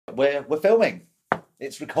we're filming.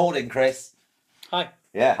 It's recording, Chris. Hi.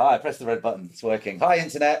 Yeah, hi. Press the red button. It's working. Hi,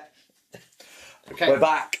 internet. Okay. We're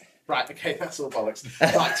back. Right. Okay, that's all bollocks.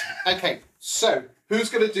 Right. Okay. So, who's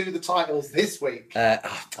going to do the titles this week?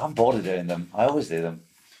 I'm bored of doing them. I always do them.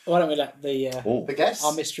 Why don't we let The guests?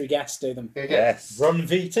 our mystery guests do them? Okay. Yes. Run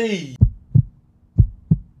VT.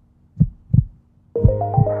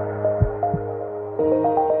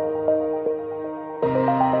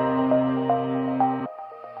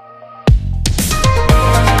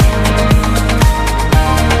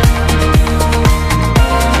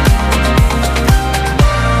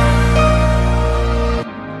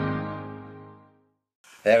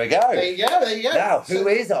 There we go. There you go. There you go. Now, who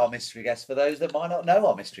is our mystery guest for those that might not know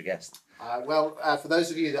our mystery guest? For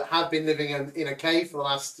those of you that have been living in a cave for the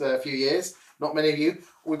last few years, not many of you,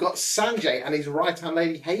 we've got Sanjay and his right-hand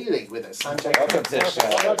lady Hayley with us. Sanjay, Welcome to the show.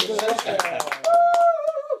 Welcome to the show.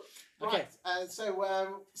 Right.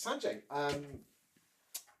 Sanjay,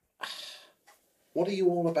 what are you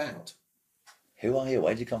all about? Who are you?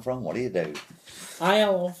 Where did you come from? What do you do? I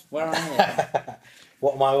love where I am.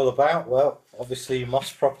 What am I all about? Well, obviously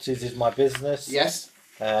Moss Properties is my business. Yes.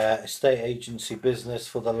 Estate agency business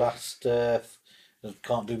for the last, I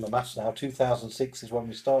can't do my maths now, 2006 is when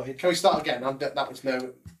we started. Can we start again?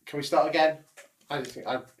 Can we start again? I didn't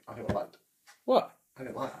like. What? I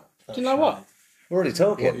didn't like that. Do you know what? We're already What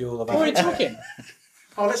talking. are you all about? What are you talking?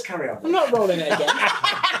 Oh, let's carry on. I'm not rolling it again.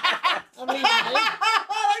 I'm leaving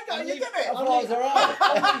that You did it. I thought I was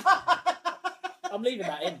alright. in. I'm leaving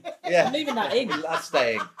that in. Yeah. I'm leaving that in. That's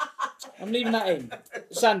staying. I'm leaving that in.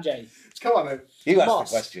 Sanjay. Come on then. You asked Moss.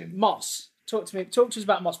 the question. Moss. Talk to us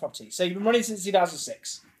about Moss Property. So you've been running since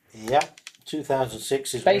 2006. Yeah,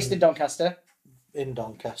 2006 is Based in Doncaster. in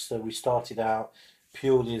Doncaster. We started out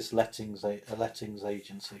purely as a lettings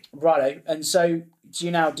agency. Righto. And so do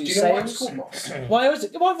you now do Do you know why it's sales? called Moss? Why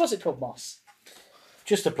was it called Moss?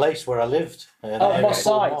 Just a place where I lived. Moss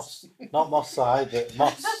Side. Not Moss Side, but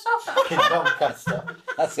Moss in Doncaster.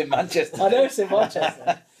 That's in Manchester. I know it's in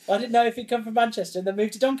Manchester. I didn't know if he'd come from Manchester and then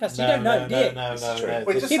moved to Doncaster. You don't know, do you? No.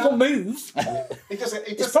 Wait, just- People move. It It's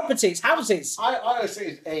just. properties, houses. I always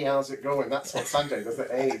say, "Hey, how's it going?" That's what Sanjay does.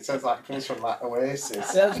 It sounds like it comes from like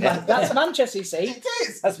Oasis. That's Manchester, you see. It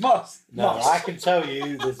is. That's Moss. No, Moss. I can tell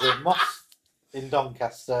you there's a Moss in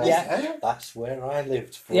Doncaster. Yeah. That's where I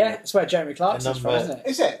lived for Yeah, it's where Jeremy Clarkson's from, isn't it?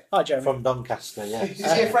 Is it? Hi, Jeremy. from Doncaster, yeah. Is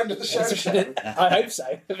he a friend of the show? I hope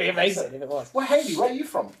so. It'd be amazing if it was. Well, Hayley, where are you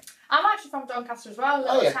from? I'm actually from Doncaster as well, a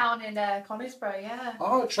little yeah. town in Conisbrough, yeah.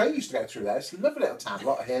 Oh, a train used to go through there. It's a lovely little town. A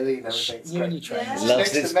lot of hilly and everything. It's You and great. your trains. Yeah.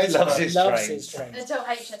 Loves his Loves trains. Loves his trains. Until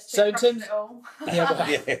HS2 So in crashed terms- it all. Yeah,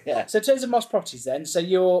 well, Yeah. so in terms of Moss Properties then, so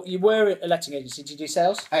you were a letting agency, did you do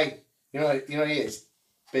sales? Hey, you know he is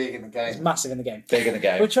big in the It's game. massive in the game. Big in the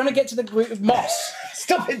We're game. trying to get to the group of Moss.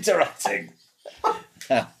 Stop interrupting.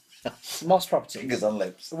 Moss Properties. Fingers on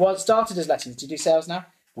lips. Well, it started as lettings. Do you do sales now?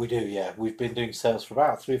 We do, yeah. We've been doing sales for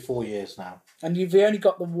about 3 or 4 years now. And you've only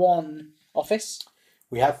got the one office?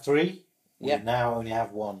 We had 3. Yeah. We now only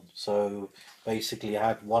have 1. So basically I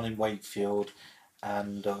had 1 in Wakefield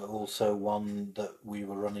and also 1 that we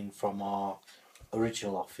were running from our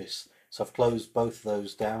original office. So I've closed both of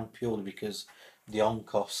those down purely because the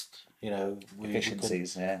on-cost,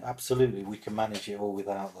 Efficiencies, yeah. absolutely, we can manage it all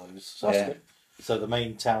without those. So, Yeah. so the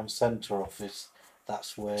main town centre office,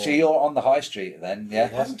 that's where... So you're on the high street then, yeah?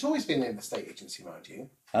 It hasn't always been in the state agency, mind you.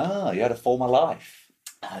 Ah, you had a former life.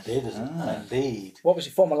 I did, indeed. What was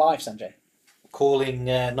your former life, Sanjay? Calling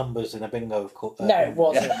numbers in a bingo... No, it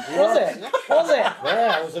wasn't. Was it? Was it?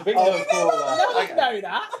 Yeah, I was a bingo No, caller. I didn't know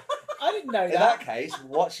that. I didn't know In that. that case,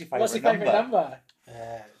 what's your favourite What's your favourite number?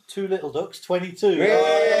 2 little ducks, 22.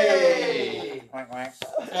 Hey! Wank, wank.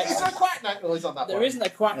 Is there a quack noise on that There one? isn't a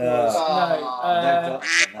quack noise. No No.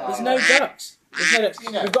 ducks on that. There's no ducks. There's no ducks.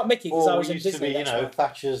 You know. We've got Mickey because I Or was we in used to Disney. be, that's why.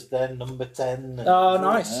 Thatcher's then number 10. And Oh,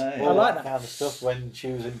 nice. Yeah, yeah. I all like that that. kind of stuff when she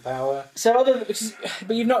was in power. So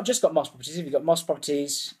but you've not just got Moss Properties, have you? Got Moss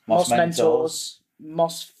Properties, Moss Moss Mentors,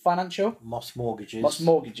 Moss Financial, Moss Mortgages. Moss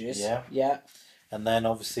Mortgages. Yeah. Yeah. And then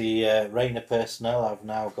obviously Rayner Personnel, I've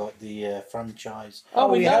now got the franchise. Oh,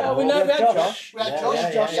 we know. We had Josh. We had Yeah, Josh.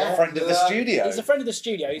 yeah, Josh, yeah. Friend of the studio. He's a friend of the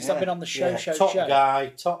studio. He's Yeah. been on the show.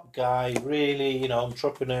 Top guy, really,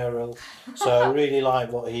 entrepreneurial. So I really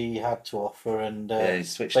like what he had to offer, and Yeah,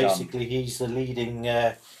 he's switched on. basically he's the leading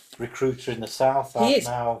recruiter in the south. He is.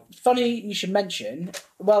 Now. Funny you should mention.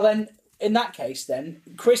 Well, then, in that case, then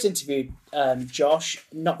Chris interviewed Josh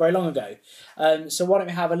not very long ago. So why don't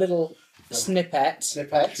we have a little snippet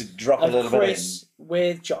To drop a of little bit in. Chris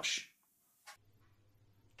with Josh.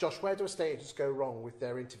 Josh, where do estate agents go wrong with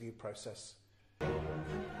their interview process?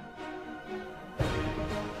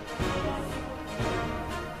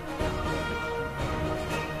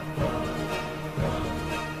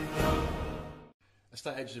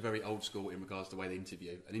 estate agents are very old school in regards to the way they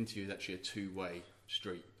interview. An interview is actually a two-way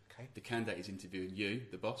street. Okay. The candidate is interviewing you,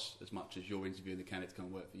 the boss, as much as you're interviewing the candidate to come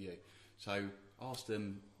and work for you. So ask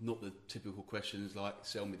them not the typical questions like,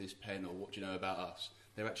 sell me this pen, or what do you know about us?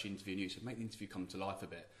 They're actually interviewing you, so make the interview come to life a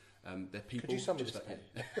bit. They're people. Could you sell me just this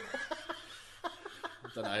like pen? I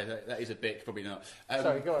don't know, that is a bit, probably not.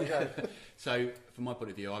 Sorry, go on, go. So, from my point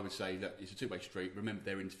of view, I would say that it's a two-way street. Remember,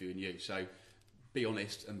 they're interviewing you. So, be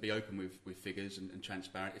honest and be open with figures and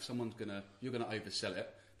transparent. If you're gonna oversell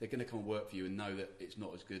it, they're gonna come and work for you and know that it's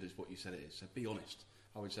not as good as what you said it is. So, be honest.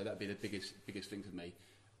 I would say that'd be the biggest thing for me.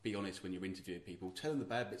 Be honest when you're interviewing people. Tell them the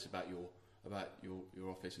bad bits about your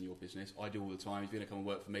office and your business. I do all the time. If you're gonna come and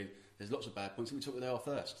work for me, there's lots of bad points. Let me talk what they are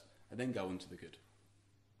first, and then go on to the good.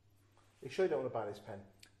 You sure you don't want to buy this pen?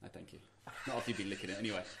 No, thank you. Not after you've been licking it,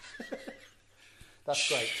 anyway. That's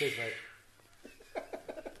great. Cheers, mate.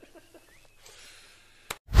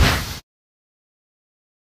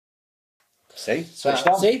 See? Switched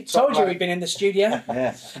on. See, told you we'd been in the studio.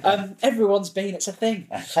 Yeah. Everyone's been. It's a thing.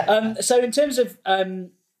 So in terms of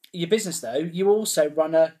your business, though, you also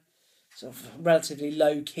run a sort of relatively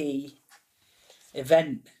low-key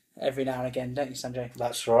event every now and again, don't you, Sanjay?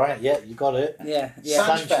 That's right. Yeah, you got it. Yeah.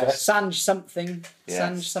 Sanj Fest. Sanj something. Yeah.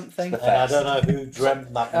 Sanj something. And I don't know who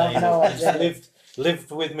dreamt that Oh, name. no It's idea.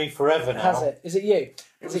 lived with me forever now. Has it? Is it you? It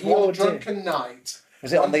Is was it one your drunken night.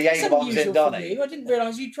 Was it on the It's Jaeger bombs unusual in for Donny? you. I didn't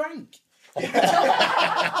realise you drank.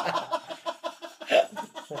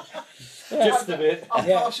 Just a bit. I'm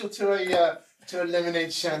Yeah. partial to a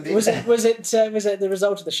lemonade shandy. Was it the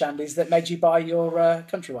result of the shandies that made you buy your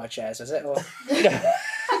Countrywide shares? Was it? Or...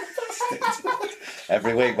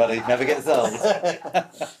 Every week, buddy. Never gets old.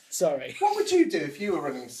 Sorry, What would you do if you were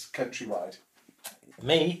running Countrywide?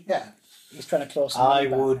 Me, Yeah. he's trying to claw some I money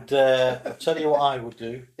back. would. I'll tell you what I would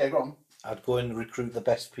do. Yeah, go on. I'd go and recruit the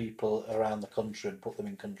best people around the country and put them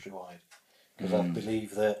in Countrywide. Because I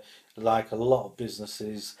believe that, like a lot of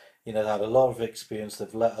businesses, they had a lot of experience,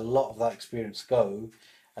 they've let a lot of that experience go,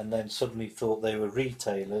 and then suddenly thought they were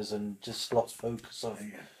retailers and just lost focus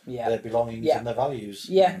on Yeah. their belongings Yeah. and their values.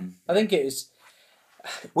 Yeah, I think it was.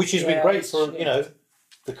 Which has Yeah, been great it's- for, yeah.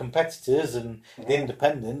 the competitors and the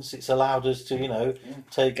independents. It's allowed us to,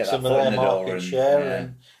 take Get that some of foot in their the door market and- share yeah.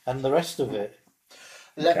 and the rest of it.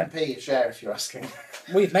 11p a share, if you're asking.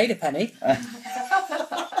 We've made a penny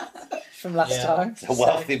from last Yeah. time. A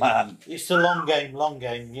wealthy man. It's a long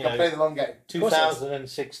game, You've got to play the long game.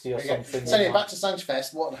 2060 or Okay. something. So anyway, back to Sanj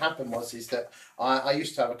Fest. What happened is that I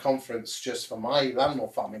used to have a conference just for my animal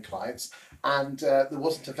farming clients, and there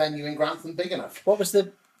wasn't a venue in Grantham big enough. What was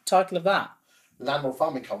the title of that? Animal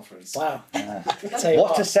farming conference. Wow. Tell you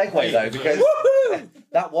What a segue though, because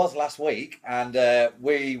that was last week, and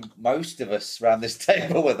most of us around this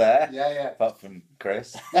table were there, Yeah. apart from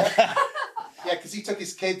Chris. Yeah, because he took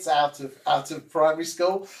his kids out of primary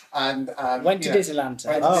school and Went to you know, Disneyland.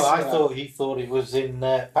 went Oh, I Disneyland. thought he thought it was in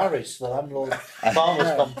Paris, the landlord farmers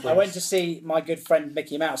No, conference. I went to see my good friend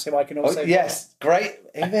Mickey Mouse, who I can Oh, also. yes, great.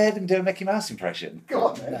 Have you heard him do a Mickey Mouse impression? Go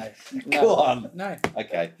on, then. No. Go on. No.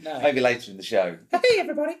 Okay, No. maybe later in the show. Hey,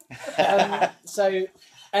 everybody. So,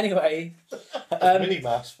 anyway. Minnie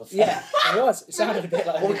Mouse. For Yeah, it was. It sounded a bit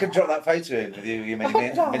like. Well, we could drop that photo in with you,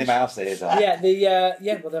 Minnie Mouse ears on. Yeah,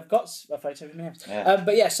 well, they've got a photo of me. Yeah.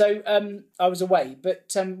 But yeah, so I was away,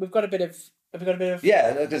 but we've got a bit of. Have we got a bit of? Yeah,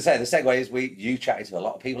 I was going to say, the segue is you chatted to a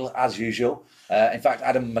lot of people, as usual. In fact,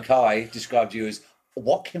 Adam Mackay described you as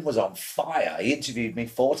Watkin was on fire. He interviewed me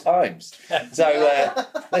 4 times. So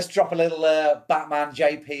let's drop a little Batman,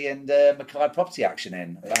 JP and Mackay property action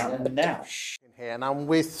in now. Here, and I'm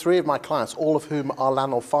with 3 of my clients, all of whom are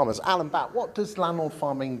landlord farmers. Alan Batt, what does landlord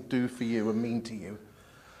farming do for you and mean to you?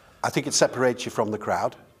 I think it separates you from the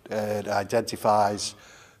crowd. It identifies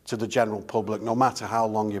to the general public, no matter how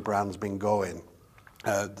long your brand's been going.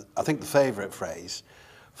 I think the favourite phrase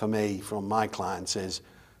for me from my clients is,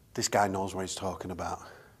 this guy knows what he's talking about.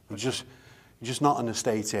 You're just not an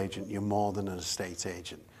estate agent, you're more than an estate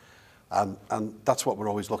agent. And that's what we're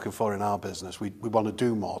always looking for in our business. We want to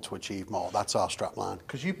do more to achieve more. That's our strap line.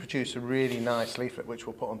 Because you produce a really nice leaflet, which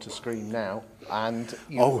we'll put onto screen now. And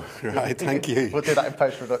Oh, right, thank you. We'll do that in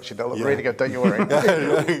post-production. It'll look Yeah. really good, don't you worry.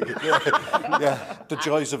 Yeah, the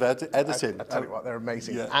joys of editing. I tell you what, they're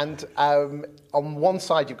amazing. Yeah. And on one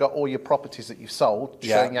side, you've got all your properties that you've sold,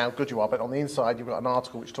 Yeah. showing how good you are. But on the inside, you've got an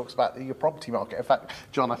article which talks about your property market. In fact,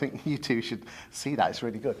 John, I think you two should see that. It's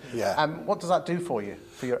really good. Yeah. What does that do for you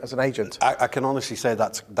as an agent? I can honestly say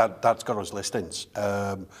that's got us listings.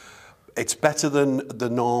 It's better than the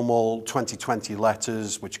normal 2020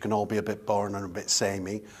 letters, which can all be a bit boring and a bit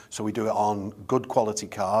samey. So we do it on good quality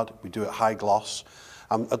card, we do it high gloss,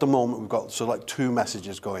 At the moment, we've got like 2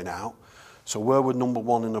 messages going out. So where we're number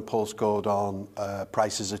 1 in a postcode on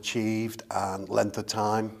prices achieved and length of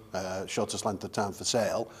time, shortest length of time for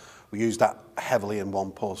sale, we use that heavily in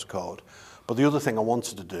one postcode. But the other thing I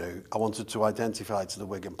wanted to do, I wanted to identify to the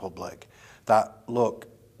Wigan public that, look,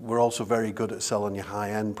 we're also very good at selling your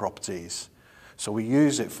high-end properties. So we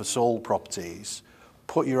use it for sold properties.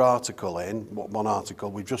 Put your article in, one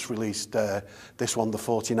article. We've just released this one, the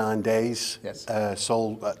 49 days. Yes.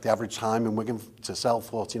 Sold at the average time in Wigan to sell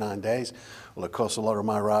 49 days. Well, of course, a lot of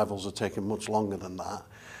my rivals are taking much longer than that.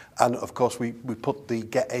 And, of course, we put the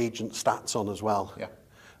Get Agent stats on as well.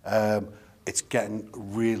 Yeah. It's getting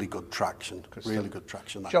really good traction. Really good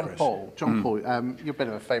traction. That, John Chris. Paul, you're a bit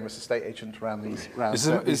of a famous estate agent around these.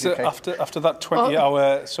 Is it after that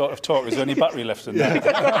 20-hour sort of talk? Is there any battery left in there?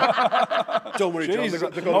 Don't worry, John.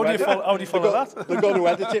 How do you follow that? They're going to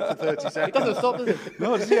edit it for 30 seconds. It doesn't stop, does it?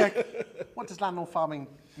 No, yeah. What does landlord farming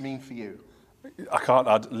mean for you? I can't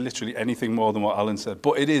add literally anything more than what Alan said,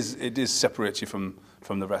 but it separates you from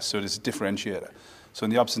the rest, so it is a differentiator. So in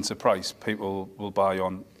the absence of price, people will buy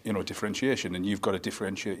on differentiation, and you've got to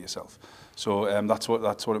differentiate yourself. So that's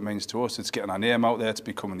what it means to us. It's getting our name out there, it's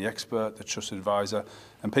becoming the expert, the trusted advisor,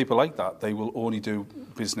 and people like that. They will only do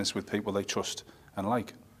business with people they trust and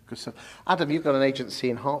like. Good stuff. Adam, you've got an agency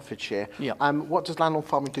in Hertfordshire. Yeah. What does landlord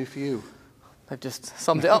farming do for you? They've just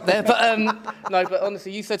summed it up there. But no, but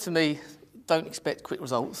honestly, you said to me, don't expect quick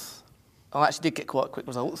results. I actually did get quite quick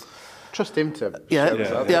results. Trust him to Yeah, show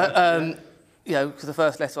us up. yeah. Because the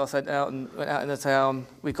first letter I sent out and went out in the town,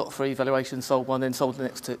 we got 3 valuations, sold one, then sold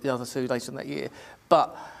the other 2 later in that year.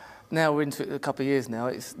 But now we're into it a couple of years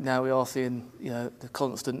now. Now we are seeing, the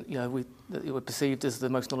constant, we're perceived as the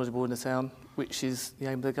most knowledgeable in the town, which is the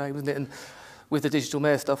aim of the game, isn't it? And with the digital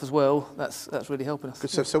mayor stuff as well, that's really helping us. Good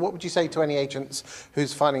stuff. So what would you say to any agents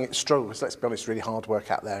who's finding it struggles? Let's be honest, really hard work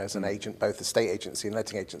out there as an agent, both estate agency and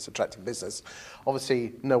letting agents attracting business.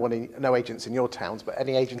 Obviously, no agents in your towns, but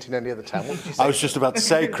any agent in any other town, what would you say? I was just about to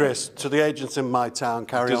say, Chris, to the agents in my town,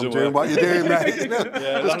 carry on doing what you're doing, mate.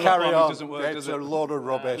 Just carry on. It's a load of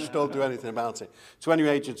rubbish. Don't do anything about it. To any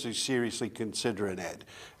agents who's seriously considering it,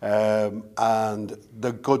 and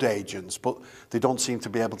they're good agents, but they don't seem to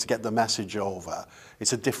be able to get the message over.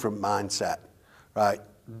 It's a different mindset, right?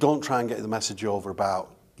 Don't try and get the message over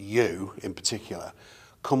about you in particular.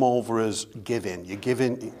 Come over as giving. You're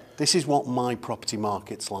giving. This is what my property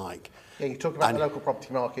market's like. Yeah, you talk about the local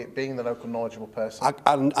property market, being the local knowledgeable person.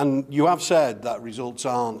 And you have said that results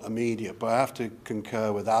aren't immediate, but I have to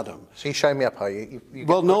concur with Adam. So you show me up, are you?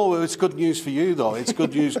 Well, no, it's good news for you, though. It's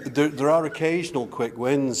good news. There are occasional quick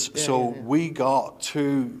wins. Yeah, so yeah. we got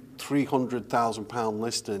 2 £300,000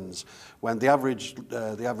 listings when the average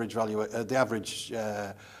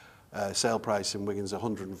sale price in Wigan's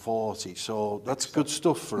 140. So that's good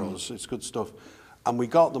stuff for us. It's good stuff, and we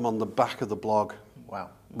got them on the back of the blog.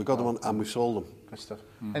 Wow. We got them on, and we sold them. Good stuff.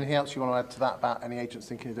 Anything else you want to add to that about any agents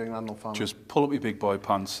thinking of doing landlord farming? Just pull up your big boy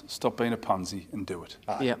pants, stop being a pansy, and do it.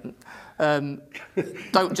 Yeah.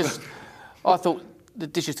 Don't just... I thought the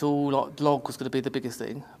digital blog was going to be the biggest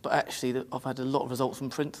thing, but actually I've had a lot of results from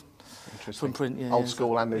print. From print, yeah. Old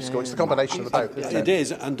school and new school. It's the combination of the both, isn't It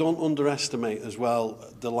is, and don't underestimate as well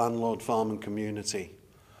the landlord farming community.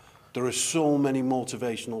 There are so many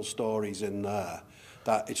motivational stories in there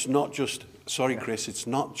that it's not just... Sorry, Chris, it's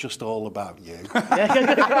not just all about you.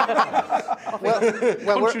 Contrary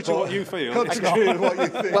to what you feel.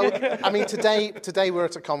 Well, I mean, today we're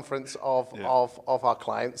at a conference of our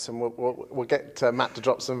clients, and we'll get Matt to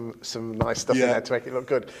drop some nice stuff in there to make it look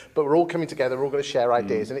good. But we're all coming together. We're all going to share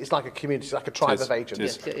ideas, and it's like a community, it's like a tribe of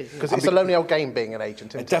agents. Because it's a lonely old game being an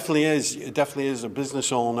agent. It definitely is. It definitely is. A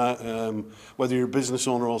business owner, whether you're a business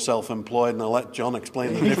owner or self-employed, and I'll let John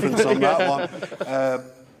explain the difference on that one.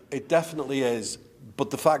 It definitely is. But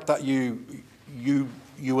the fact that you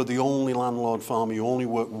are the only landlord farmer, you only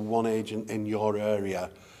work with one agent in your area,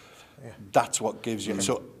 that's what gives you.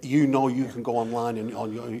 So you can go online and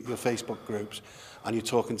on your Facebook groups, and you're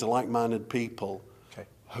talking to like-minded people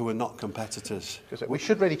who are not competitors. We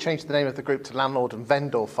should really change the name of the group to Landlord and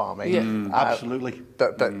Vendor Farming. Yeah. Absolutely.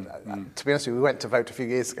 To be honest with you, we went to vote a few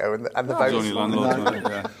years ago, and the vote... Only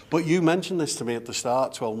landlord. But you mentioned this to me at the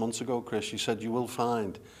start, 12 months ago, Chris. You said you will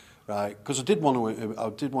find, right? Because I did want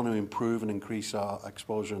to improve and increase our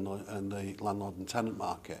exposure in the landlord and tenant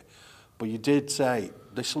market. But you did say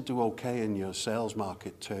this will do okay in your sales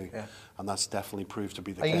market too, and that's definitely proved to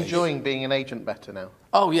be the case. Are you enjoying being an agent better now?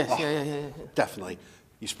 Oh, yes, yeah. Definitely.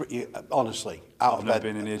 You honestly, out of bed. I've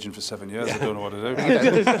been an agent for 7 years. I don't know what to do.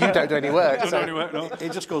 You don't do any work. I don't do any work, no. He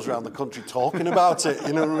just goes around the country talking about it.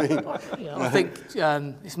 You know what I mean? I think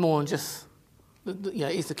it's more than just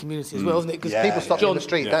it's the community as well, isn't it? Because People stop you in the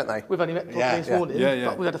street, don't they? we've only met properly this morning,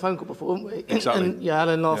 but we had a phone call before, haven't we? Exactly. And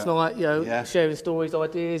Alan last night, sharing stories,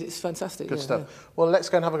 ideas. It's fantastic. Good stuff. Well, let's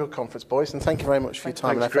go and have a good conference, boys, and thank you very much for your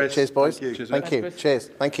time and effort. Chris. Cheers, boys. Thank you. Thank you. Cheers.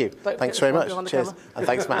 Thank you. Thanks very much. Cheers. And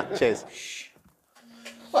thanks, Matt. Cheers.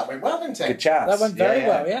 Well, it went well, didn't it? Good chat. That went very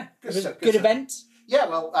well, yeah. It was a good event. Yeah,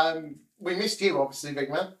 well, we missed you, obviously, big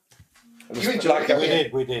man. You enjoyed like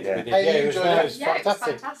it? We did. Hey, It was Yeah,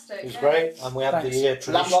 fantastic. it's fantastic. It was great, and we had Thanks. the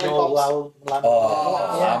traditional lamb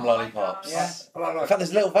Lamb lollipops. Yeah. Right. In fact,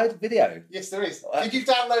 there's a little video. Yes, there is. Did you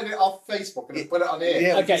download it off Facebook and put it on here?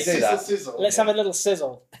 Yeah, we Okay, can do that. Sizzle. Let's have a little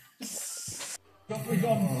sizzle.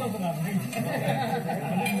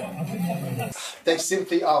 They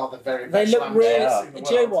simply are the very They best look lamb really. chops in the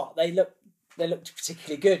Do you know world. what? They looked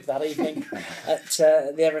particularly good that evening at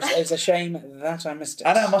the Everest. It was a shame that I missed it.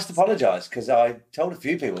 And I must apologise because I told a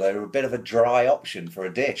few people they were a bit of a dry option for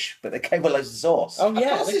a dish, but they came with loads of sauce. Oh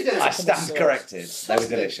yeah, course they did. I stand corrected. They were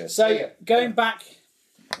delicious. So going back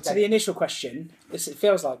to the initial question, it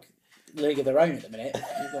feels like League of Their Own at the minute.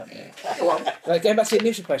 But going back to the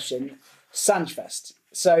initial question, Sanjfest.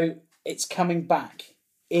 So it's coming back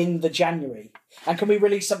in the January, and can we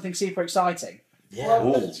release something super exciting? Well,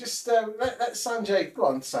 let's just let Sanjay go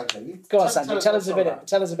on, Sanjay. Go on, Sanjay. Tell us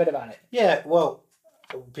a bit about it. Yeah, well,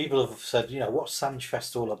 people have said, what's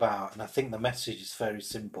Sanjfest all about? And I think the message is very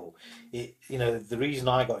simple. The reason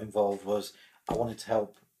I got involved was I wanted to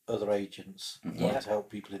help other agents, wanted to help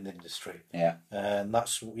people in the industry. Yeah. And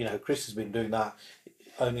that's, Chris has been doing that.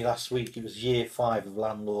 Only last week, it was year 5 of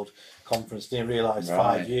Landlord Conference. Didn't realise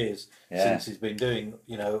 5 years since he's been doing,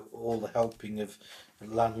 all the helping of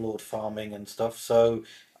landlord farming and stuff. So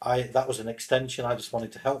that was an extension. I just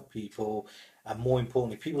wanted to help people, and more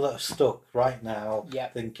importantly, people that are stuck right now,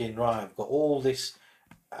 thinking, right, I've got all this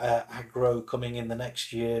aggro coming in the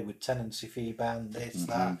next year with tenancy fee ban, this,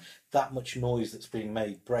 that much noise that's being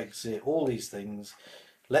made, Brexit, all these things.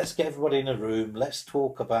 Let's get everybody in a room. Let's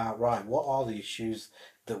talk about, right, what are the issues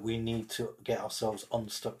that we need to get ourselves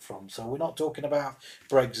unstuck from. So we're not talking about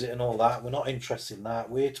Brexit and all that. We're not interested in that.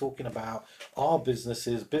 We're talking about our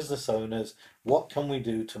businesses, business owners. What can we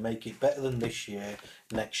do to make it better than this year,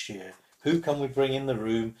 next year? Who can we bring in the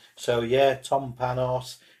room? So Tom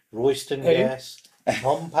Panos, Royston Guest,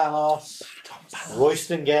 Tom Panos,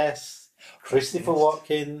 Royston Guest, Christopher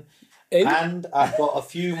Watkin. And I've got a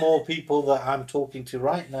few more people that I'm talking to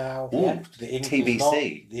right now. The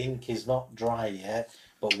ink is not dry yet.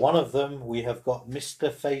 But one of them, we have got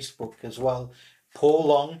Mr. Facebook as well, Paul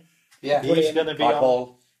Long. Yeah, he's going to be on.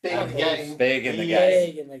 Paul. Big in the game. Big in the game.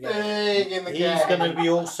 Big in the game. He's going to be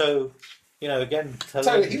also, again,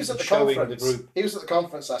 he was at the conference. He was at the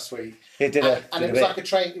conference last week. And it was like a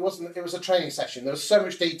train. It wasn't. It was a training session. There was so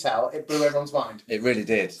much detail. It blew everyone's mind. It really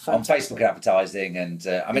did. On Facebook advertising, and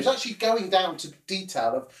it was actually going down to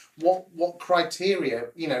detail of what criteria.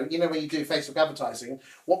 When you do Facebook advertising,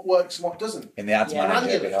 what works and what doesn't. In the ads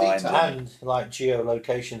manager behind, and like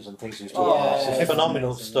geolocations and things. He's talking about. It's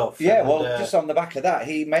phenomenal stuff. Yeah, well, just on the back of that,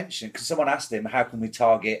 he mentioned, because someone asked him, how can we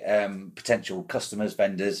target potential customers,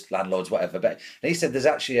 vendors, landlords, whatever. But he said there's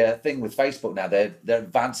actually a thing with Facebook now. They're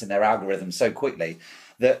advancing their algorithm so quickly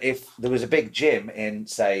that if there was a big gym in,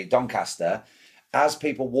 say, Doncaster, as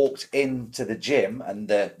people walked into the gym and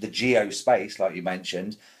the geo space, like you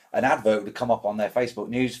mentioned, an advert would come up on their Facebook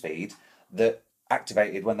newsfeed that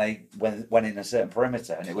activated when they went in a certain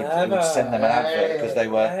perimeter, and it would send them an advert because they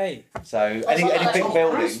were. So any big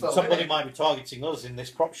building, somebody might be targeting us in this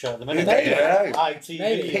prop show at the minute.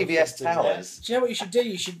 PBS Towers. Do you know what you should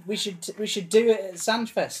do? We should do it at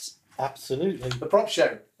Sanjfest. Absolutely. The prop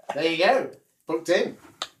show. There you go. Booked in.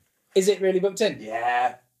 Is it really booked in?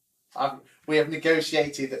 Yeah. We have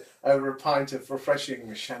negotiated over a pint of refreshing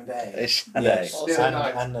Shanday. Yes.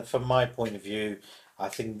 And from my point of view, I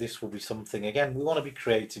think this will be something, again, we want to be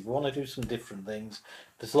creative. We want to do some different things.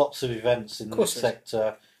 There's lots of events in this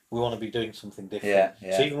sector. We want to be doing something different.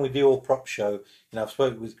 Yeah. So even with the all prop show, I've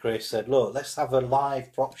spoken with Chris, said, look, let's have a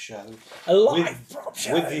live prop show.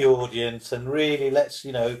 With the audience, and really let's,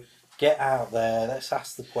 get out there. Let's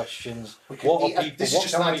ask the questions. What are people? This is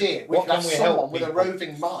just an idea. We could have someone with a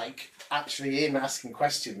roving mic actually in asking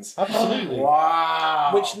questions. Absolutely. Wow.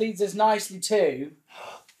 Which leads us nicely to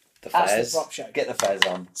the fairs. Ask the Prop Show. Get the fairs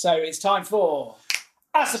on. So it's time for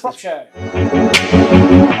Ask the Prop Show.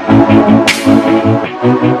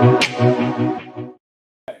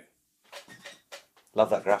 Love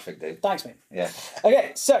that graphic, dude. Thanks, mate. Yeah.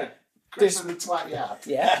 Okay, so Chris with the twat yard.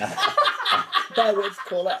 Yeah. Bear with,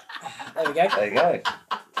 call it. There we go. There you go.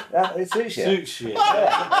 Yeah, it suits you. Suits you.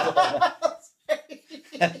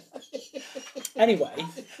 Anyway,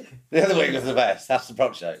 The other week was the best. That's the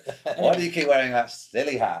prop show. Why do you keep wearing that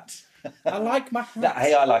silly hat? I like my hat.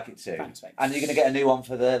 Hey, I like it too. Thanks, mate. And you're going to get a new one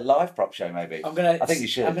for the live prop show, maybe. I think you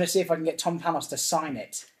should. I'm gonna see if I can get Tom Panos to sign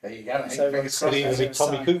it. There you go. So Fingers Could crossed. even be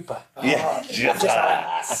Tommy sign. Cooper. Yeah. Just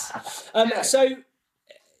like that. So,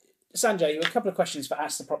 Sanjay, a couple of questions for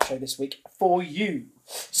Ask the Prop Show this week for you.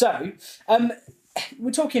 So,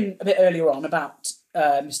 we're talking a bit earlier on about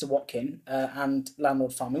Mr. Watkin and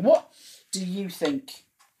landlord farming. What do you think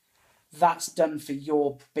that's done for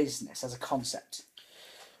your business as a concept?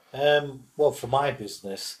 Well, for my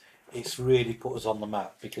business, it's really put us on the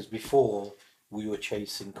map because before we were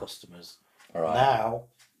chasing customers. Right. Now,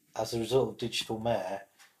 as a result of Digital Mayor,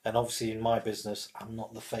 and obviously in my business, I'm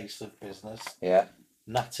not the face of business. Yeah.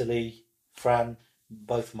 Natalie, Fran,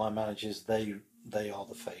 both of my managers, they are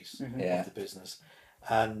the face of the business.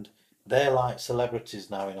 And they're like celebrities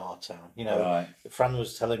now in our town. You know, Right. Fran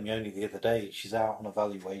was telling me only the other day, she's out on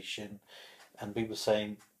evaluation and people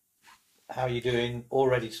saying, how are you doing?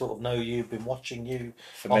 Already sort of know you, been watching you.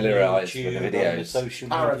 Familiarised with the on videos. the social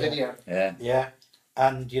Power of media. video. Yeah. Yeah.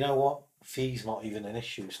 And you know what? Fee's not even an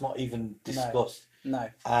issue. It's not even discussed. No.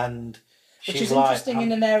 And Which she's is like, interesting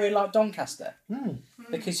in an area like Doncaster.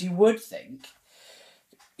 Because you would think,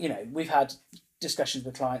 you know, we've had discussions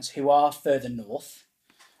with clients who are further north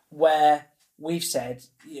where we've said,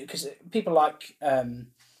 because people like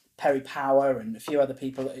Perry Power and a few other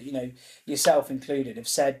people, you know, yourself included, have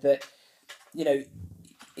said that, you know,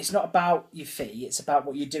 it's not about your fee, it's about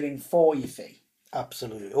what you're doing for your fee.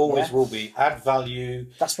 Absolutely. Always will be. Add value.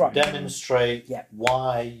 That's right. Demonstrate Yeah.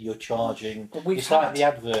 why you're charging. But we've It's like had- the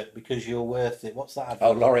advert, because you're worth it. What's that advert?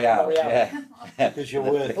 Oh, L'Oreal. L'Oreal. Yeah. Because you're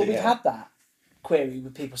worth But it. we've had that query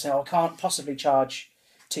with people saying, oh, I can't possibly charge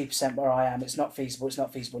 2% where I am, it's not feasible, it's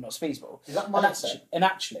not feasible, not feasible. Is that And mindset? and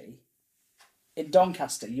actually, in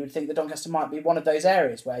Doncaster, you would think that Doncaster might be one of those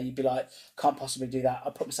areas where you'd be like, can't possibly do that,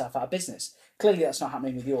 I'll put myself out of business. Clearly that's not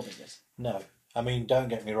happening with your business. No. I mean, don't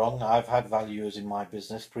get me wrong. I've had valuers in my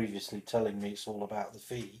business previously telling me it's all about the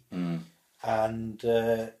fee. And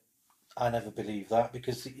I never believe that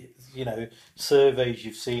because, you know, surveys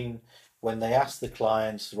you've seen when they ask the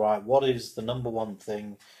clients, right, what is the number one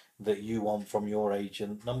thing that you want from your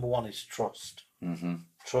agent? Number one is trust.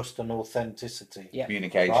 Trust and authenticity. Yeah.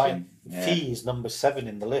 Communication. Right? Yeah. Fee is number 7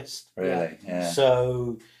 in the list. Really? Yeah.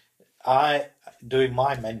 So doing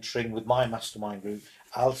my mentoring with my mastermind group,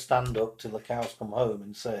 I'll stand up till the cows come home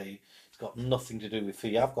and say, it's got nothing to do with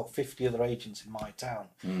fee. I've got 50 other agents in my town.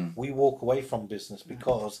 We walk away from business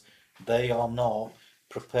because they are not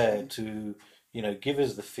prepared to, you know, give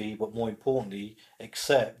us the fee, but more importantly,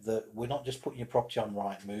 accept that we're not just putting your property on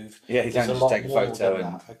Rightmove. Yeah, you There's don't a just lot take a more photo than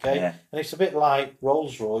and- that, okay? yeah. And it's a bit like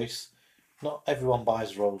Rolls Royce. Not everyone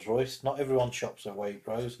buys Rolls Royce. Not everyone shops at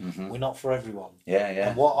Waitrose. We're not for everyone. Yeah, yeah.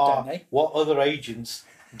 And Don't they? what other agents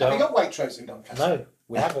Have don't? you got Waitrose in Doncaster? No,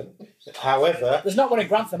 we haven't. However, There's not one in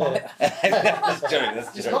Grantham either. That's true.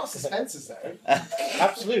 That's It's true. not Spencer's though.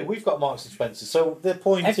 absolutely, we've got Marks and Spencer. So the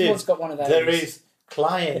point Everyone's is, got one of those. there is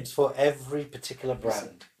clients for every particular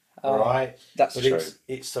brand. All right, That's but true.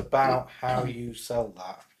 It's about how you sell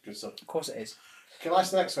that. Good stuff. Of course it is. Can I ask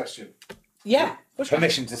the next question? Yeah. Which one?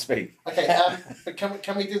 Permission to speak. Okay, but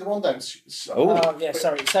can we do the one down? Oh, yeah,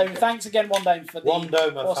 sorry. So thanks again, One Dome, for the One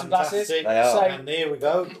Dome are awesome glasses. fantastic. They are. So, And here we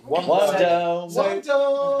go. One One Dome. dome. One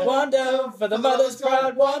dome. One Dome for the mother's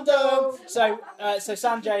pride, One Dome. So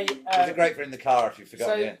Sanjay. These are great for in the car if you've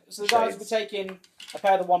forgotten your So the guys shades. were taking a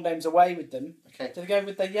pair of the One Domes away with them. Okay. Do they go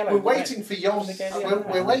with the yellow? We're or red? waiting for Yom. Did they go the yellow?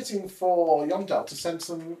 We're waiting for Yomdal to send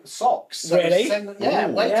some socks. So Really? Yeah,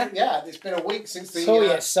 Ooh. waiting. Yeah, it's been a week since the. Pull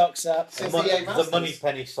your socks up. since The, the EA the Masters. money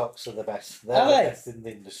penny socks are the best. They're Are the they? best in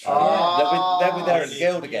the industry. They'll be there in the You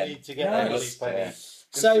guild need again. to get Nice. a money penny. Yeah.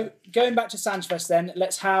 So going back to Sanjfest then,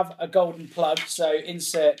 let's have a golden plug. So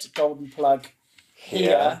insert golden plug here.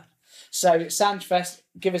 Yeah. So Sanjfest,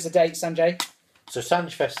 give us a date, Sanjay. So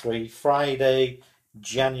Sanjfest 3, Friday,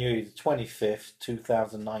 January the 25th,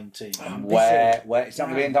 2019. Where it's not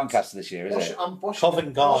going to be in Doncaster this year, is it? I'm washing,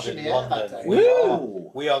 Covent Garden, washing the air that London. day.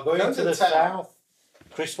 Woo! We are going Go to to the town. south.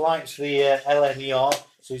 Chris likes the LNER,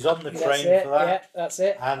 so he's on the That's train it. for that. Yeah, that's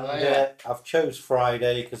it. And Oh, yeah. I've chose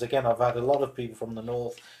Friday because again I've had a lot of people from the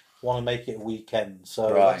north want to make it a weekend.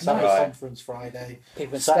 So Right, let's have a right. conference Friday,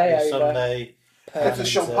 People can Saturday, stay over. Sunday. Go to the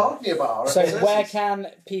Champagne bar. So This is- where can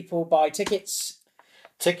people buy tickets?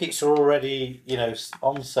 Tickets are already,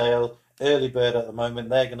 on sale. Early bird at the moment.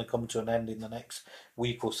 They're going to come to an end in the next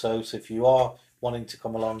week or so. So if you are wanting to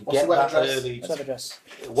come along, What's get the web that address? early. Web address.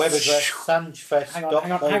 Web address, sanjfest.co.uk.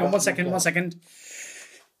 Hang on, one second.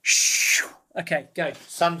 Okay, go.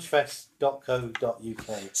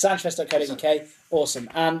 Sanjfest.co.uk. Sanjfest.co.uk. Awesome.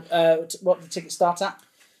 And what the tickets start at?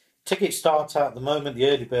 Tickets start at the moment, the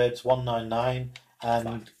early bird's $199,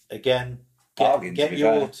 and again, Bargain, to get be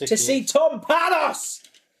your fair. tickets To see Tom Panos!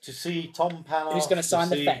 to see Tom Panos, Who's going to sign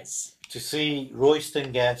the fez? to see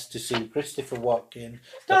Royston Guest, to see Christopher Watkin,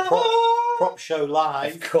 the prop show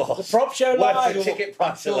live. Of course. The prop show Worth live. the ticket I'm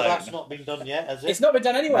price sure alone. that's not been done yet, has it? It's not been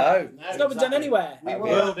done anywhere. No. It's not been done anywhere.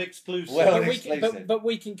 World exclusive. World But exclusive. but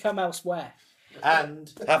we can come elsewhere.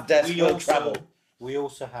 And Have desperate travel. we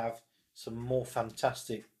also have some more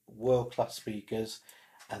fantastic world-class speakers.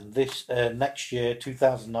 And this next year,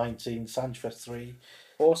 2019, Sanjfest 3,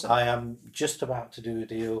 Awesome. I am just about to do a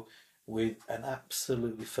deal with an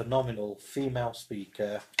absolutely phenomenal female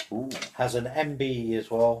speaker. Has an MBE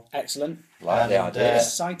as well. Excellent. Like the idea.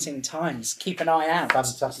 Exciting times. Keep an eye out.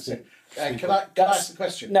 Fantastic. Can I ask a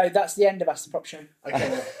question? No, that's the end of Ask the Prop Show. Okay,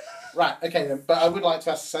 then. Right, okay then. But I would like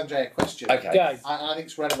to ask Sanjay a question. Okay. Go. I think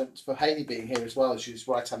it's relevant for Hayley being here as well, as she's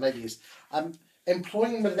right-hand lady. Is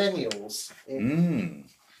employing millennials.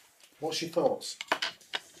 What's your thoughts?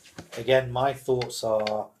 Again, my thoughts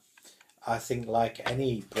are, I think like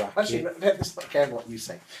any bracket. Actually, let's not care what you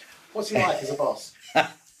say. What's he like as a boss?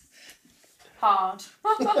 Hard.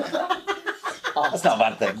 That's not a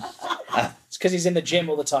bad thing. It's because he's in the gym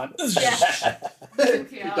all the time. Yeah.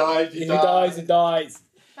 He died. He dies and dies.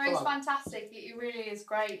 No, he's fantastic. He really is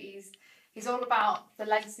great. He's all about the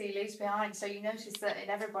legacy he leaves behind. So you notice that in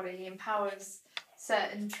everybody, he empowers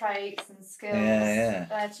certain traits and skills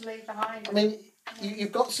to leave behind. I mean,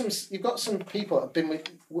 you've got some people that have been with.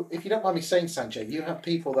 If you don't mind me saying, Sanjay, you have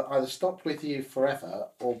people that either stopped with you forever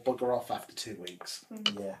or bugger off after 2 weeks.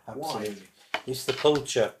 Yeah, absolutely. It's the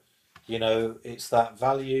culture, you know. It's that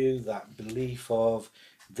value, that belief of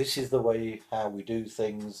this is the way how we do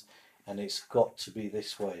things, and it's got to be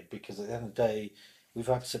this way. Because at the end of the day, we've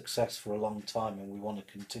had success for a long time, and we want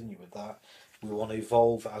to continue with that. We want to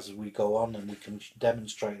evolve as we go on, and we can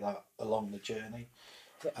demonstrate that along the journey.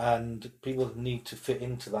 And people need to fit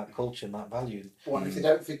into that culture and that value. What if they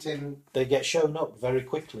don't fit in? They get shown up very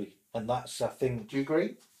quickly, and that's, I think. Do you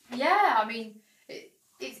agree? Yeah, I mean,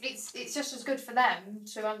 it's just as good for them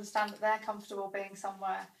to understand that they're comfortable being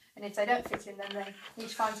somewhere, and if they don't fit in, then they need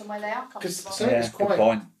to find somewhere they are Because comfortable. something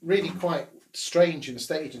that's really quite strange in the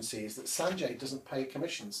state agency is that Sanjay doesn't pay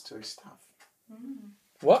commissions to his staff.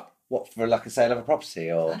 What? What, for like a sale of a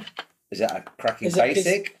property, or is it a cracking Is it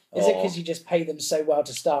basic? Is it because you just pay them so well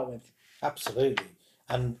to start with? Absolutely.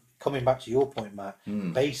 And coming back to your point, Matt,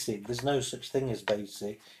 basic, there's no such thing as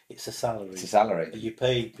basic. It's a salary. It's a salary. You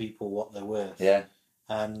pay people what they're worth. Yeah.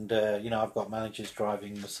 And, you know, I've got managers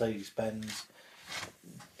driving Mercedes-Benz,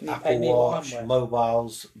 Can you pay Apple me what I'm Watch, worth?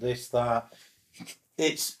 mobiles, this, that.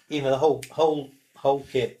 It's, you know, the whole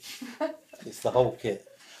kit. It's the whole kit.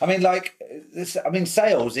 I mean, like this. I mean,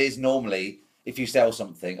 sales is normally, if you sell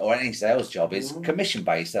something or any sales job, is commission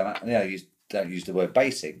based. And you know, you don't use the word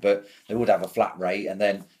basic, but they would have a flat rate. And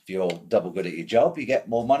then if you're double good at your job, you get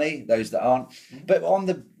more money. Those that aren't, but on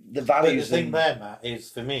the values. But the thing there, Matt, is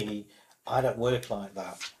for me, I don't work like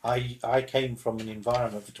that. I came from an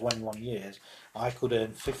environment for 21 years. I could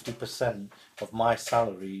earn 50% of my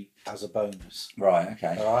salary as a bonus. Right.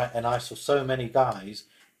 Okay. All right, and I saw so many guys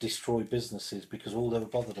destroy businesses because all they were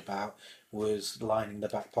bothered about was lining the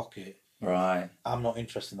back pocket. Right. I'm not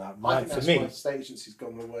interested in that. I think For that's me, why the state agency's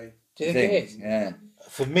gone away. Do you think it is? Yeah.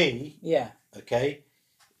 for me, Yeah. okay,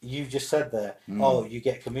 you just said there, oh, you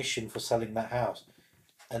get commission for selling that house,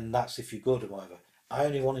 and that's if you're good or whatever. I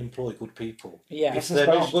only want to employ good people. Yeah. If they're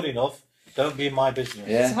not good enough, don't be in my business.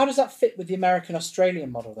 Yeah. So how does that fit with the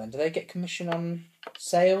American-Australian model then? Do they get commission on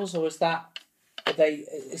sales, or is that are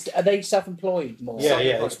they self-employed more? Yeah,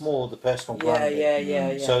 it's more the personal branding.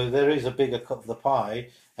 Yeah. So there is a bigger cut of the pie,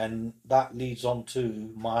 and that leads on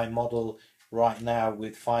to my model right now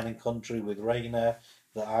with Fine and Country, with Rayner,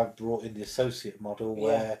 that I've brought in the associate model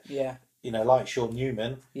where, you know, like Sean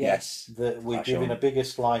Newman, Yes. that we're Like giving Sean. a bigger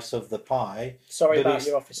slice of the pie. Sorry but about it's-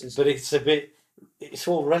 your offices. But it's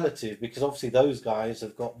all relative, because obviously those guys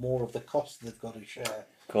have got more of the cost they've got to share.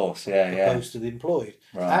 Of course. Yeah. Opposed to the employed.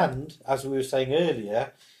 Right. And as we were saying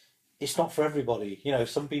earlier, it's not for everybody. You know,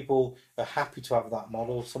 some people are happy to have that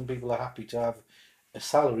model. Some people are happy to have a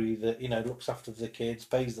salary that, you know, looks after the kids,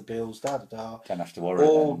 pays the bills, Don't have to worry.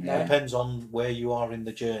 All then, yeah. depends on where you are in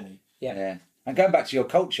the journey. Yeah. And going back to your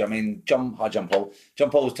culture, I mean, John Paul. John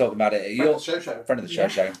Paul was talking about it at your friend of the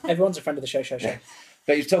show. Everyone's a friend of the show.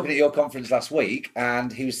 But he was talking at your conference last week,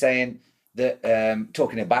 and he was saying that,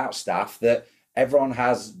 talking about staff, that everyone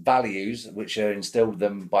has values which are instilled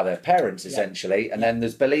them by their parents, essentially, and then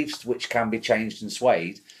there's beliefs which can be changed and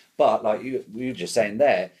swayed. But like you were just saying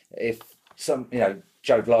there, if some,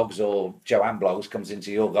 Joe Blogs or Joanne Blogs comes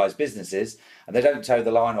into your guys' businesses and they don't toe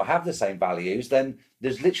the line or have the same values, then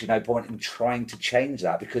there's literally no point in trying to change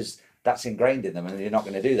that because that's ingrained in them and you're not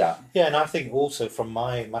going to do that. Yeah, and I think also from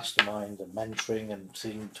my mastermind and mentoring and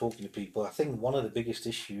talking to people, I think one of the biggest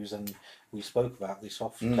issues, and we spoke about this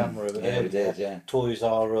off camera earlier, we did, yeah. Toys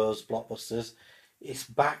R Us, Blockbusters, it's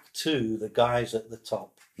back to the guys at the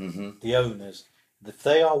top, the owners. If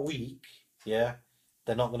they are weak, they're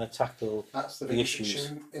not going to tackle the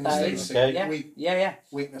issues. In the States, yeah.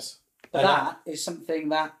 Weakness. But that is something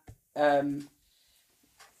that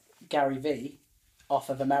Gary V off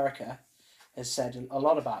of America has said a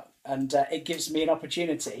lot about, and it gives me an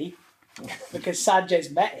opportunity because Sanjay's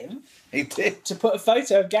met him. He did. To put a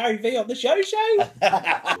photo of Gary V on the show.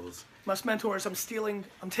 Must Mentors, I'm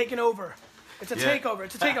taking over. It's a takeover.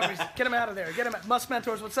 It's a takeover. Get him out of there. Get him out. Must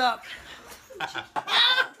Mentors, what's up?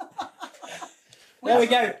 There we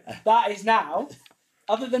go. That is now,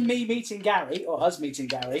 other than me meeting Gary, or us meeting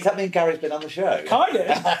Gary. Does that mean Gary's been on the show? Kind of,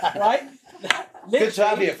 right? Good to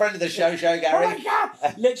have you, a friend of the show, Gary. Oh my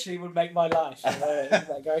God! Literally would make my life.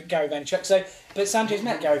 Gary Vaynerchuk. So, but Sanjay's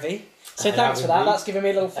met Gary V. So thanks for that. That's giving me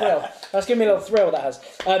a little thrill. That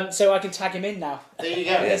has. So I can tag him in now. There you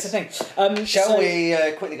go. That's the thing. Shall we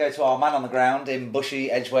quickly go to our man on the ground in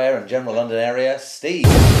Bushy, Edgware and general London area, Steve?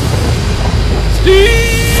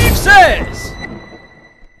 Steve says,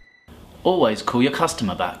 always call your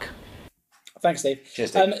customer back. Thanks, Steve. Cheers,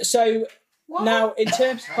 Steve. So now, in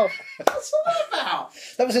terms of... What's all that about?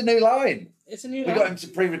 That was a new line. It's a new We line. got him to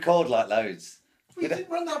pre-record like loads. You didn't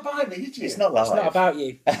run that by me, did you? It's not live. It's not about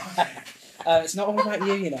you. It's not all about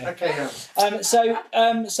you, Okay, So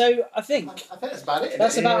I think that's about it.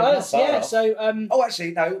 that's about us. Yeah. So Oh,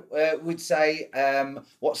 actually, no. We'd say,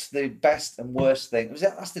 what's the best and worst thing?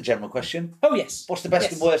 That's the general question. Oh yes. What's the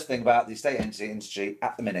best and worst thing about the estate agency industry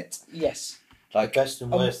at the minute? Yes. Like best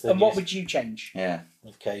and worst thing. And what would you change? Yeah.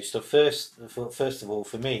 Okay, so first of all,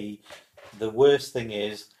 for me, the worst thing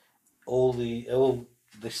is all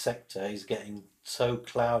this sector is getting so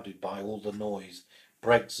clouded by all the noise,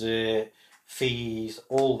 Brexit, fees,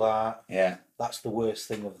 all that. Yeah. That's the worst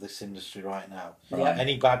thing of this industry right now. Right.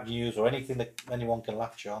 Any bad news or anything that anyone can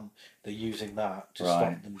latch on, they're using that to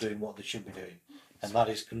stop them doing what they should be doing. And that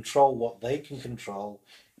is control what they can control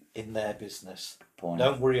in their business. Point.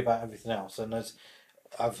 Don't worry about everything else. And as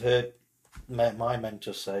I've heard my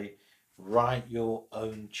mentor say, write your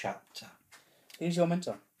own chapter. Who's your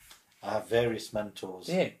mentor? I have various mentors.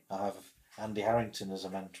 Yeah. I have Andy Harrington as a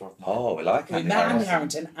mentor of mine. Oh, we like Andy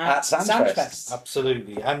Harrington at Sandfest.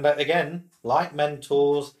 Absolutely. And again, like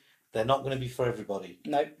mentors, they're not going to be for everybody.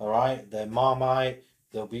 No. All right? They're Marmite.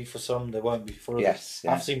 They'll be for some. They won't be for others. Yes.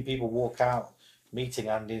 Yeah. I've seen people walk out meeting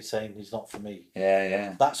Andy and saying he's not for me. Yeah,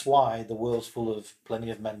 yeah. That's why the world's full of plenty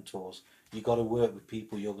of mentors. You got to work with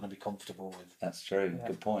people you're going to be comfortable with. That's true. Yeah.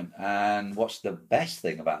 Good point. And what's the best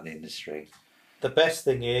thing about the industry? The best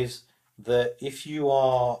thing is that if you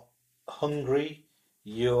are hungry,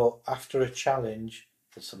 you're after a challenge,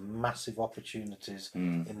 there's some massive opportunities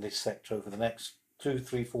in this sector over the next 2,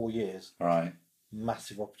 3, 4 years. Right.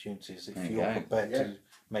 Massive opportunities if you're prepared to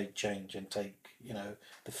make change and take,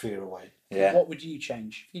 the fear away. Yeah. What would you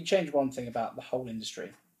change? If you change one thing about the whole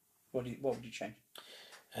industry, what would you change?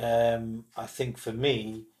 I think for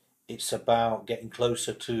me, it's about getting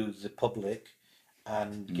closer to the public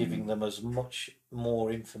and giving them as much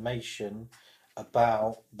more information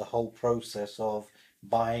about the whole process of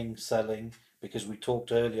buying, selling, because we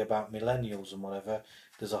talked earlier about millennials and whatever.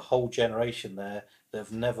 There's a whole generation there that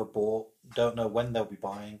have never bought, don't know when they'll be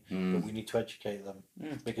buying, but we need to educate them.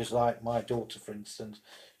 Because like my daughter, for instance,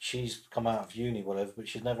 she's come out of uni, whatever, but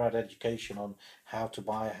she's never had education on how to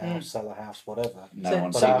buy a house, sell a house, whatever.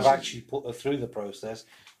 But I've actually put her through the process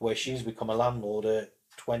where she's become a landlord at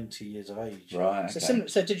 20 years of age. Right. Okay.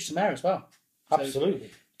 So digital mayor as well. Absolutely.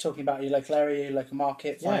 So talking about your local area, your local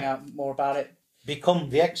market, finding out more about it. Become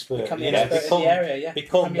the expert. Become the expert in the area,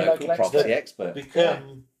 Become your local property expert.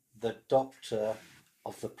 Become the doctor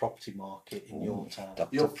of the property market in your town.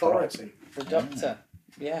 Your authority. The doctor.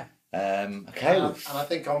 Yeah. Okay. And I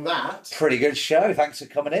think on that... Pretty good show. Thanks for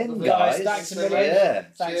coming in, guys. Thanks a million. Yeah.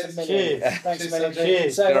 Thanks a million. Cheers. Thanks a million.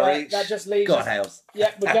 Cheers. So that just leaves... Go on, Hales.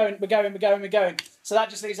 Yeah, we're going. So that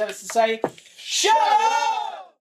just leaves us to say... Shut up!